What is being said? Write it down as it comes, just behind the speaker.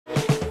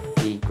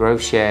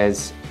growth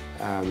shares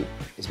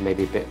is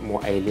maybe a bit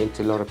more alien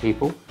to a lot of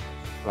people,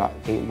 but I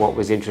think what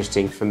was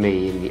interesting for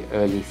me in the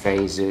early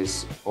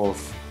phases of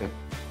the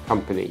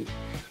company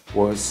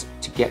was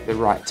to get the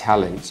right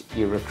talent.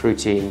 You're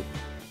recruiting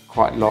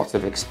quite lots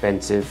of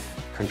expensive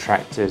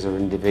contractors or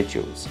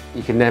individuals.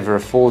 You can never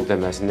afford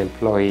them as an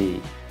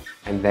employee,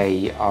 and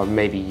they are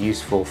maybe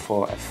useful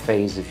for a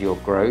phase of your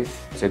growth.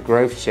 So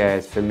growth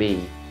shares for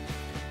me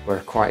were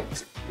a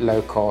quite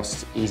low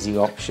cost, easy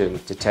option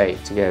to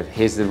take, to go,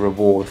 here's the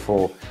reward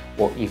for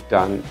what you've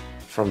done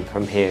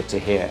from here to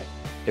here,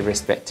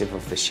 irrespective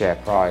of the share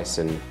price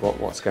and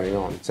what's going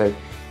on. So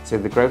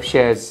the growth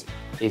shares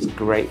is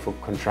great for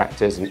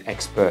contractors and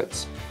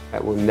experts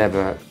that will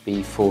never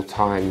be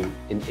full-time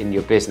in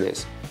your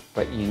business,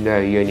 but you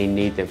know you only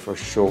need them for a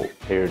short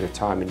period of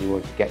time and you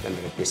want to get them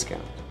at a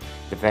discount.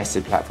 The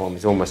vested platform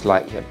is almost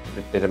like a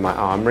bit of my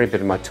armory, a bit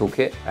of my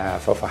toolkit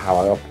for how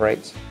I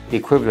operate. The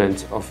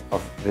equivalent of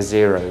the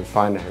Xero in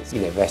finance,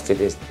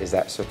 vested is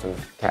that sort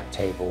of cap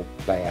table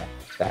player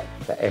that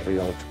every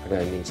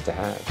entrepreneur needs to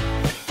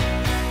have.